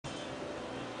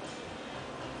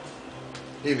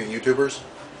Evening, YouTubers,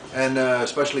 and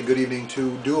especially good evening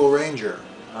to dualranger.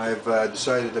 I've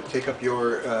decided to take up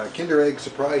your KinderEgg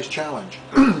Surprise Challenge.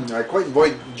 I quite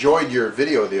enjoyed your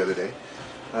video the other day.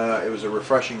 It was a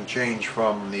refreshing change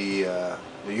from the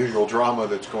usual drama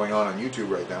that's going on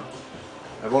YouTube right now.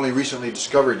 I've only recently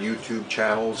discovered YouTube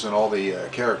channels and all the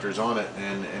characters on it,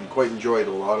 and quite enjoyed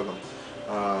a lot of them.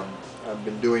 I've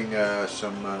been doing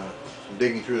some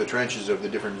digging through the trenches of the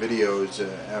different videos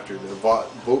after the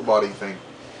vote botting thing,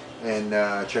 and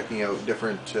checking out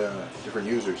different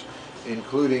users,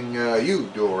 including you,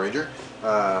 dualranger.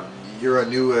 You're a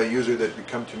new user that had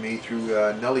come to me through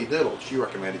Nellie Diddle. She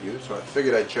recommended you, so I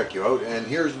figured I'd check you out. And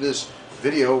here's this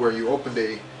video where you opened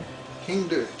a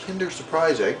Kinder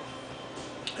Surprise egg,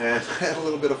 and had a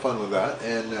little bit of fun with that.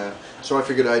 And so I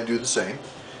figured I'd do the same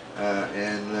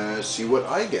and see what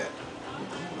I get.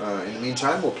 In the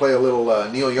meantime, we'll play a little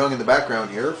Neil Young in the background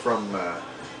here from the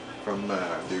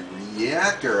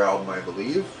Reactor album, I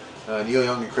believe. Neil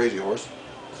Young and Crazy Horse.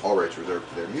 All rights reserved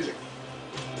for their music.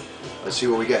 Let's see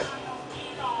what we get.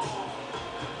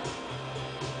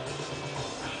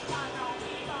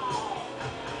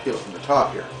 Feel it from the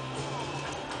top here.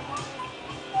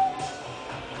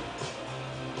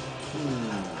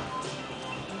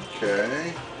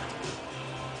 Okay.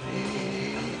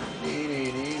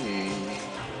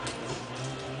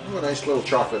 Ooh, a nice little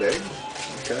chocolate egg.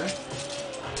 Okay.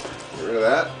 Get rid of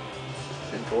that.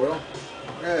 Tin foil.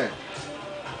 Okay.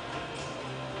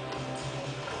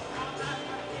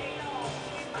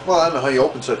 Well, I don't know how you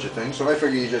open such a thing, so I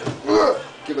figure you just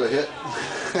give it a hit.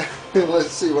 And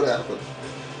let's see what happens.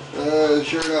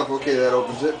 Sure enough, okay, that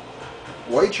opens it.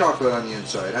 White chocolate on the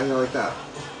inside. How do you like that?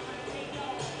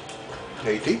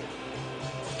 Tasty.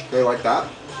 Okay, like that.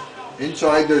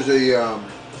 Inside there's a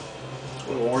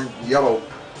little orange, yellow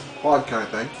pod kind of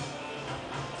thing.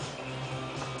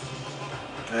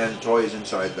 And toys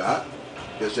inside that.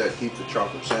 Guess that keeps the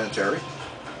chocolate sanitary.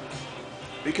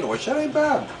 Speaking of which, that ain't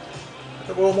bad. Let's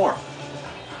have a little more.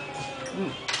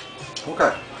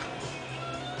 Okay.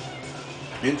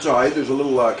 Inside there's a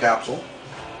little capsule.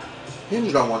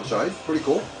 Hinged on one side. Pretty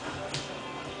cool.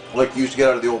 Like you used to get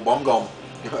out of the old bum gum.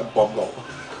 Bum gum.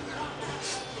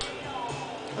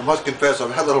 I must confess,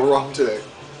 I've had a little rum today.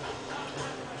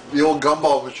 The old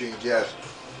gumball machines, yes.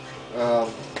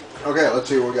 Okay, let's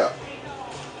see what we got.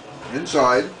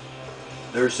 Inside,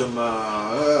 there's some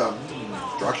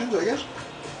instructions, I guess.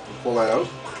 We'll pull that out.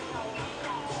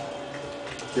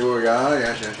 See what we got.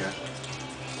 Yes.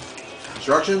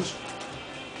 Instructions.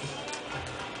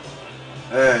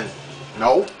 And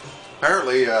no.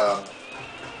 Apparently,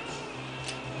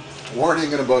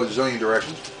 warning in about a zillion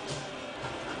directions.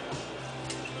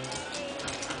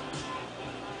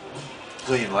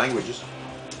 Zillion languages.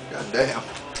 God damn.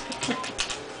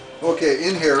 Okay,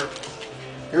 in here,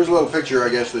 here's a little picture, I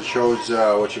guess, that shows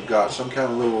what you've got. Some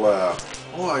kind of little,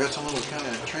 oh, I got some little kind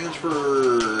of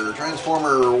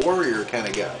transformer warrior kind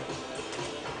of guy.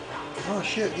 Oh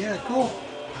shit, yeah, cool.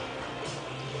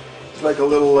 It's like a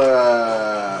little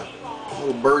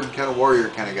bird kind of warrior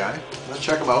kind of guy. Let's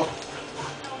check him out.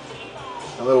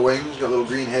 Got little wings, got a little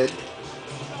green head.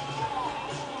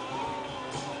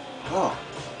 Oh.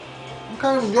 I'm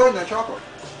kind of enjoying that chocolate.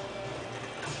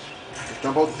 Just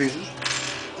dump out the pieces.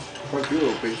 Quite a few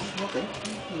little pieces. Okay.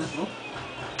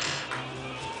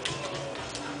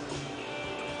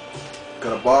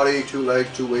 Got a body, 2 legs,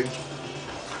 2 wings.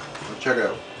 Let's check it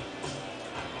out.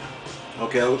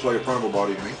 Okay, that looks like a front of a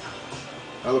body to me.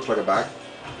 That looks like a back.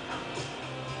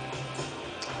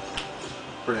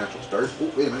 Pretty natural start.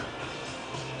 Oh, wait a minute.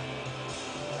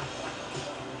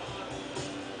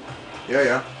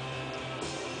 Yeah.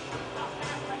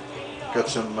 Got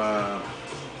some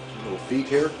little feet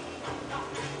here.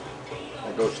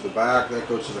 That goes to the back, that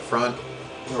goes to the front.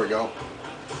 There we go.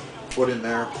 Foot in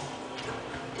there.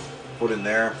 Foot in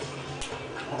there.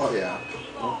 Oh yeah.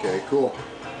 Okay, cool.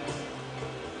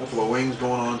 Couple of wings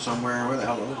going on somewhere. Where the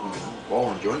hell are those wings?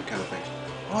 Ball and joint kind of things.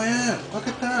 Oh yeah, look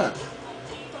at that.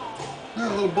 Yeah,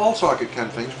 little ball socket kind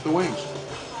of things for the wings.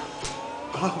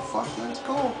 Oh fuck, that's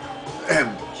cool.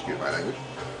 Excuse my language.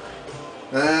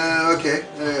 Okay,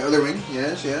 other wing,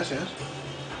 yes.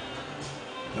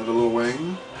 Another little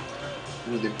wing.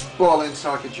 With the ball and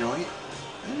socket joint.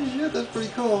 Yeah, that's pretty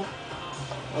cool.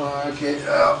 Okay,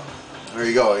 there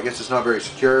you go. I guess it's not very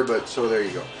secure, but so there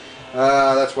you go.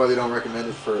 That's why they don't recommend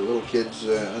it for little kids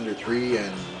under 3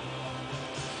 and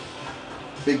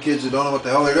big kids that don't know what the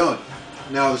hell they're doing.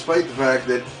 Now, despite the fact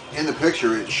that in the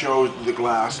picture it shows the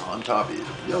glass on top is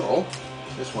yellow,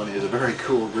 this one is a very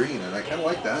cool green, and I kind of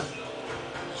like that.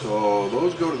 So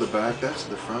those go to the back, that's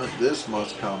the front. This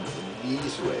must come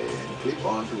this way and clip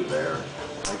onto there.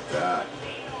 Like that.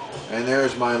 And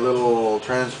there's my little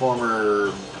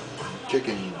transformer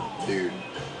chicken dude.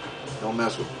 Don't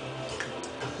mess with him.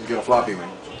 He's got a floppy wing.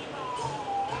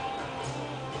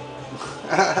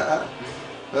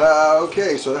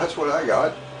 Okay, so that's what I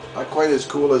got. Not quite as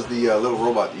cool as the little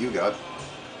robot that you got.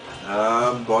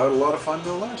 But a lot of fun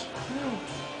nonetheless.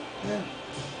 Yeah.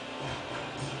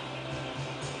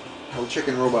 Little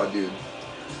chicken robot dude.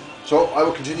 So I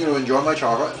will continue to enjoy my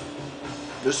chocolate.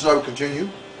 Just as I will continue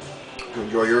to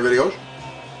enjoy your videos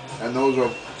and those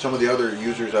of some of the other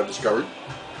users I've discovered.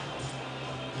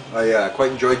 I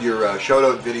quite enjoyed your shout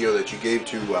out video that you gave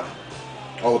to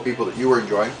all the people that you were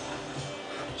enjoying.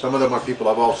 Some of them are people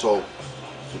I've also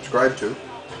subscribed to,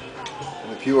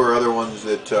 and a few are other ones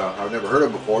that I've never heard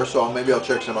of before, so maybe I'll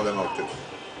check some of them out too.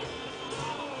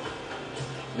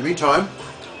 In the meantime,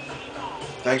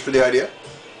 thanks for the idea.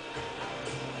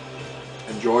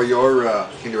 Enjoy your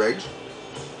Kinder Eggs,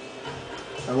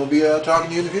 and we'll be talking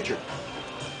to you in the future.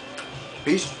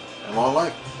 Peace and long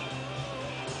life.